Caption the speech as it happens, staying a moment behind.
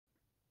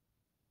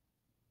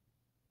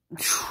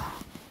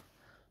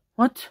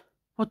What?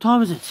 What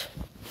time is it?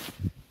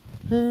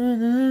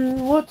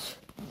 What?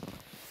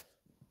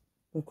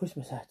 My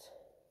Christmas hat.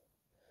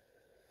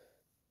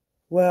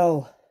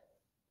 Well.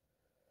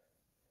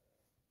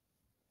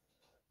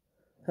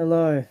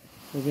 Hello.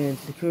 Again,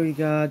 security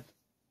guard.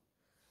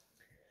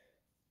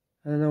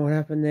 I don't know what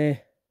happened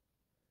there.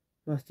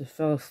 Must have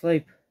fell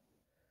asleep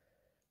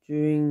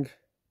during...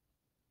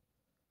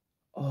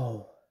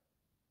 Oh.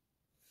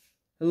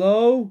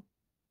 Hello?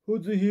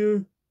 Who's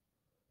here?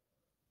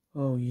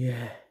 Oh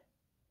yeah.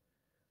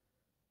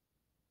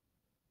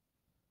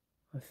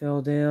 I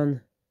fell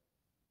down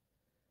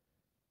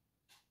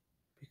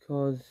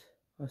because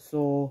I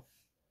saw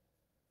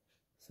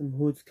some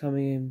hoods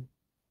coming in.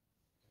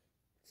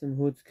 Some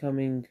hoods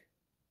coming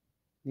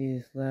near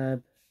this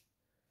lab.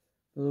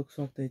 It looks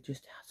like they're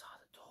just outside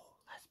the door.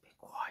 Let's be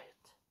quiet.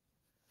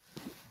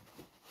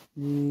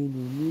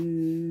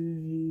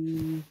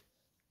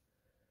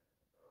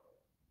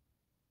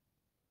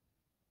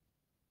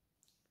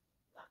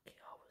 Lucky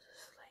I was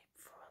asleep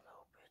for a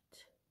little bit.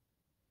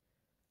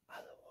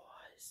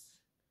 Otherwise,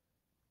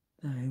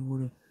 they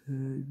would have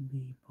heard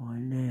me by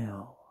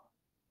now.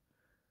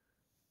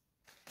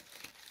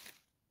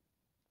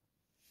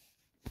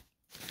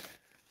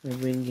 Maybe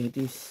we can get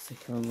this to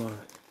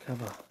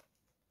cover.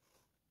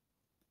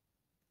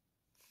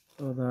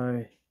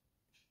 Although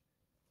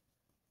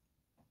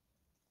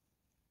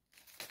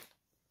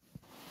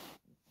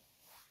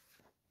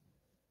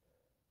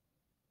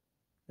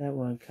that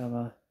won't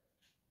cover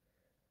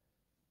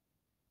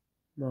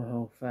my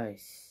whole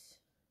face.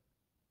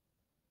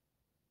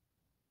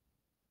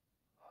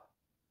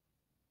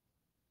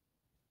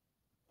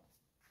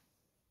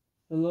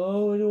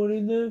 Hello, anyone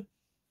in there?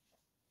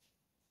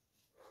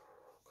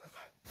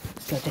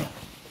 Let's go down.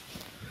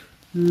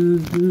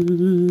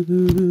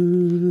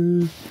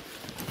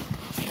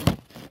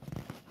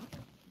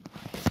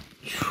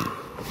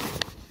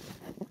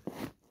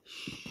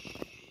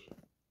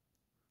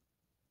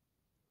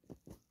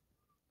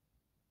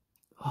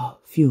 Oh,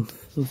 phew.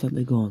 Looks like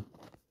they're gone.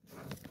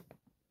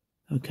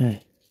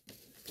 Okay.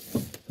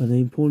 But the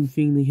important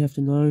thing that you have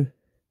to know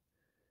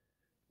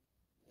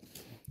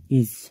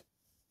is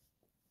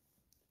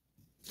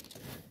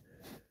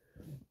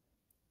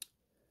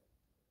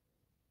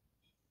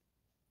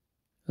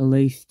at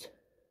least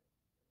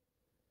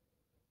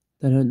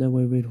they don't know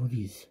where Red Hood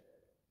is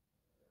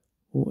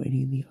or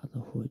any of the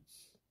other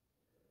hoods.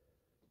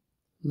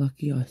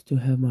 Lucky I still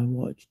have my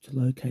watch to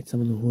locate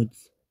some of the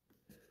hoods.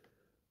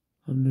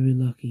 I'm very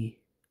lucky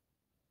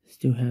to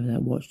still have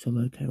that watch to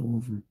locate all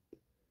of them.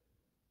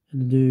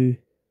 And to do,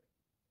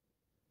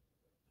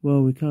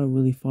 well, we can't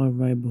really find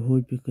Rainbow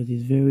Hood because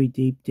he's very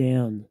deep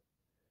down,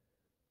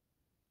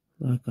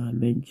 like I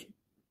mentioned.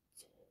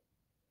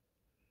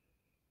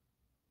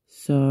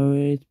 So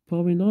it's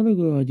probably not a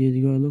good idea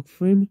to go look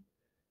for him.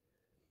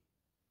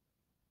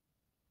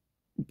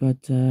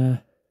 But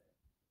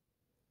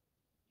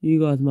you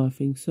guys might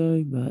think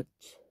so, but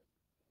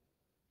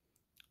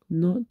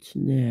not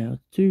now.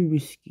 It's too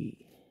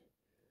risky.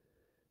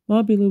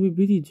 Might be a little bit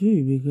busy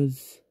too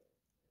because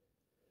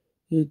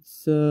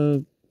it's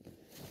a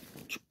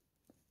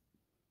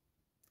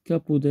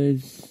couple of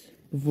days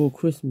before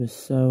Christmas.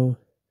 So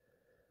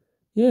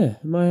yeah,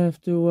 might have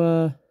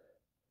to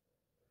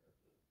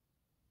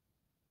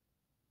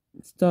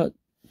start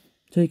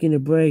taking a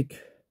break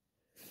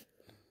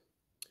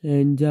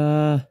and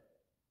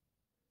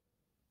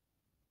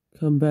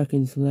come back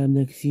into the lab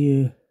next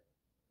year.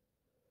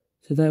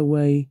 So that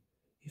way,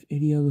 if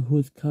any other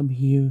hoods come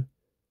here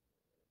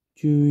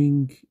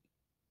during,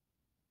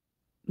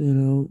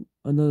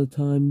 another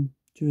time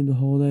during the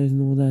holidays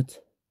and all that,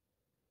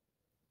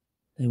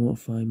 they won't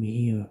find me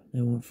here.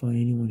 They won't find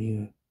anyone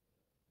here.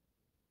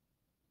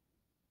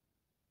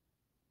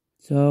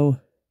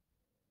 So,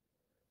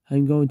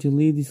 I'm going to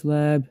leave this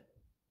lab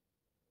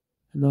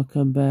and not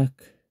come back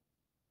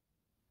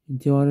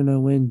until I don't know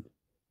when.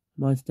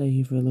 I might stay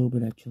here for a little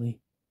bit actually.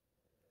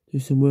 Do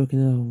some work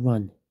and then I'll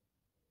run.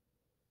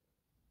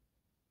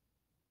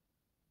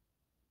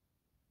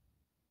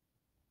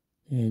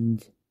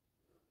 And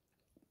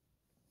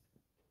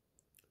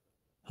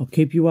I'll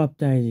keep you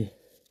updated.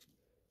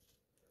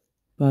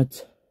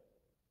 But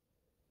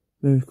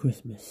Merry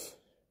Christmas.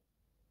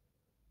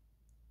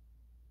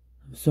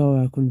 I'm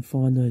sorry I couldn't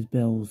find those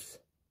bells.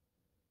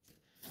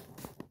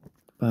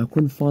 But I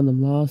couldn't find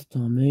them last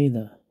time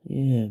either.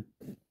 Yeah.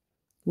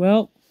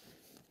 Well,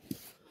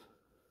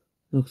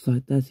 looks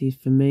like that's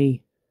it for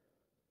me.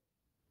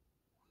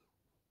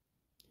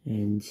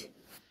 And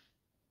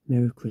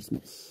Merry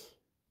Christmas.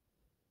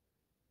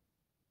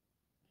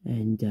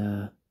 And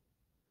I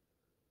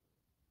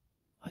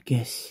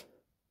guess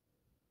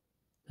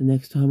the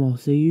next time I'll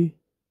see you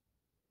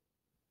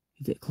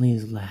is at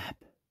Claire's lab.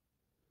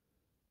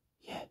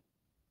 Yeah,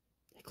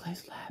 at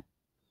Claire's lab.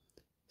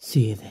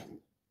 See you then.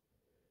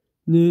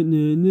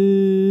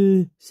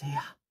 See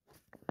ya.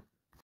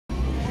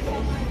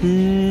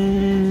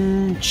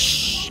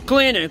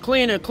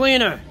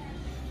 Cleaner.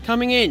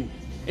 Coming in.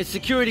 It's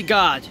security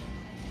guard.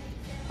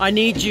 I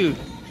need you.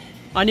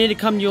 I need to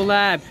come to your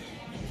lab.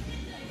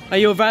 Are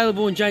you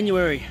available in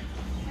January?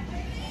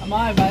 Am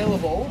I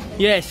available?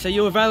 Yes, are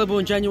you available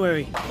in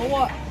January? For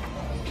what?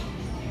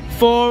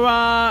 For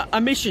a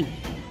mission.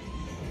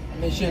 A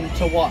mission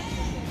to what?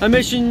 A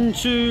mission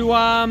to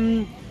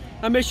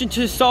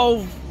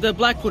solve the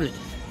Blackwooded.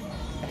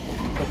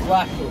 The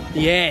Blackwood.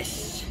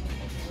 Yes.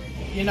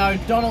 You know,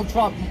 Donald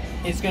Trump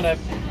is gonna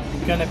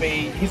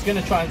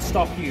try and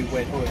stop you,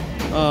 Red Hood.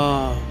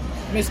 Oh.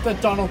 Mr.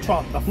 Donald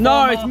Trump, the former...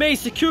 No, it's me,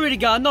 security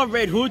guard, not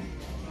Red Hood.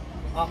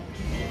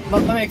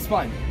 Let me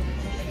explain.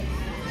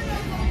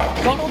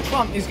 Donald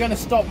Trump is going to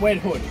stop Red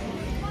Hood,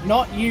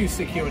 not you,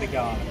 security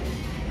guard.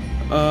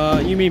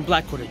 You mean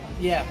Blackwooded?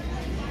 Yeah.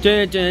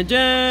 Dun, dun, dun.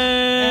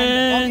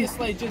 And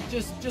obviously,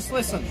 just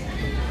listen.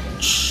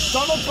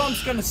 Donald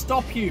Trump's going to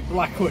stop you,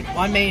 Blackwood.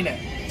 I mean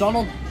it.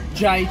 Donald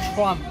J.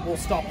 Trump will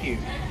stop you.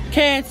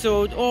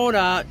 Cancelled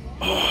order.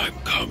 I'm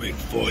coming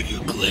for you,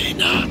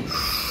 Glenn.